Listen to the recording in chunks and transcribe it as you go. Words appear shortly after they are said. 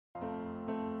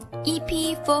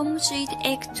EPE foam sheet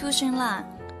extrusion line.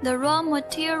 The raw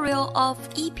material of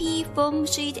EPE foam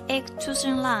sheet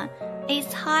extrusion line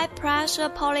is high-pressure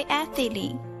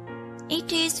polyethylene.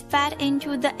 It is fed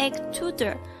into the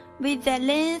extruder with the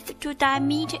length to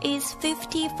diameter is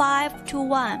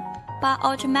 55:1 by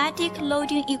automatic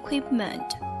loading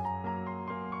equipment.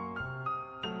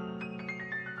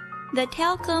 The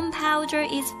talcum powder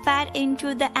is fed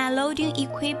into the unloading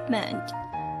equipment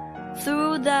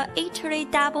through the Italy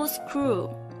double screw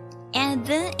and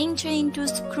then enter into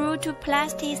screw to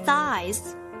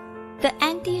plasticize. The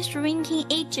anti-shrinking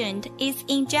agent is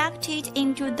injected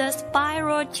into the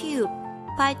spiral tube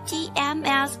by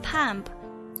TMS pump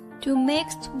to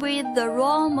mix with the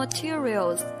raw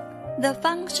materials. The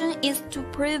function is to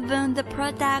prevent the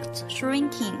product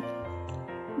shrinking.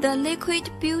 The liquid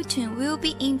butane will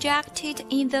be injected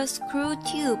in the screw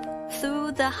tube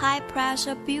through the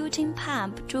high-pressure butane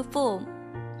pump to foam.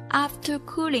 After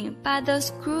cooling by the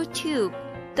screw tube,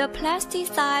 the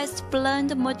plasticized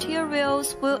blend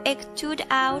materials will extrude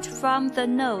out from the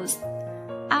nose.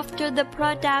 After the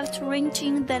product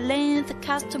reaching the length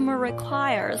customer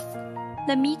requires,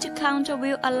 the meter counter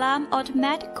will alarm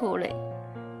automatically,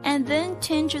 and then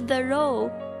change the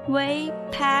roll, weigh,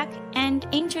 pack, and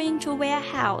enter into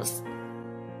warehouse.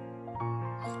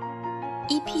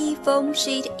 EPE foam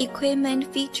sheet equipment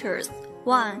features: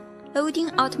 1. Loading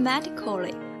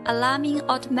automatically, alarming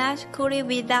automatically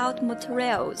without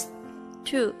materials.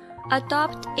 2.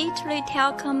 Adopt Italy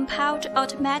talcum powder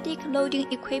automatic loading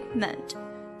equipment,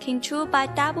 controlled by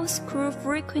double screw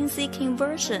frequency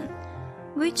conversion,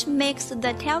 which makes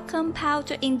the talcum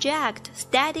powder inject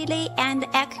steadily and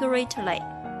accurately.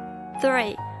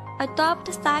 3.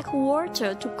 Adopt cycle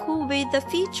water to cool with the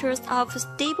features of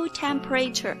stable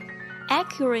temperature,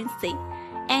 accuracy,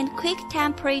 and quick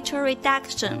temperature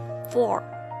reduction. 4.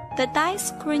 The die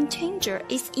screen changer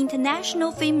is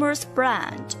international famous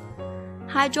brand.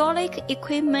 Hydraulic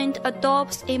equipment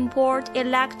adopts import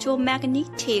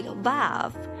electromagnetic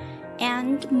valve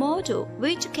and module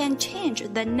which can change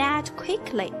the net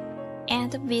quickly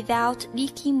and without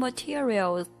leaking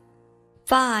materials.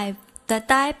 5. The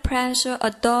die pressure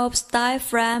adopts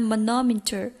diaphragm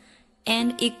manometer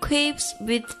and equips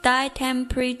with die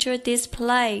temperature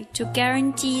display to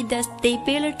guarantee the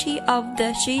stability of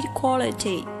the sheet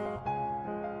quality.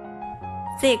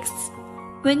 6.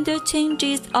 Window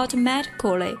changes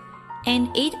automatically, and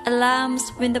it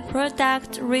alarms when the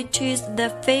product reaches the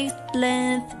fixed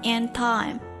length and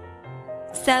time.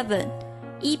 7.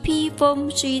 EPE foam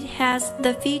sheet has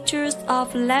the features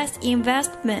of less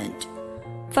investment,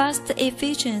 fast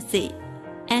efficiency,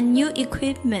 and new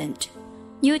equipment,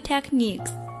 new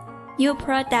techniques, new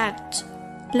products,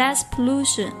 less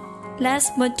pollution,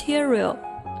 less material,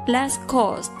 less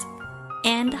cost,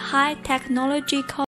 and high technology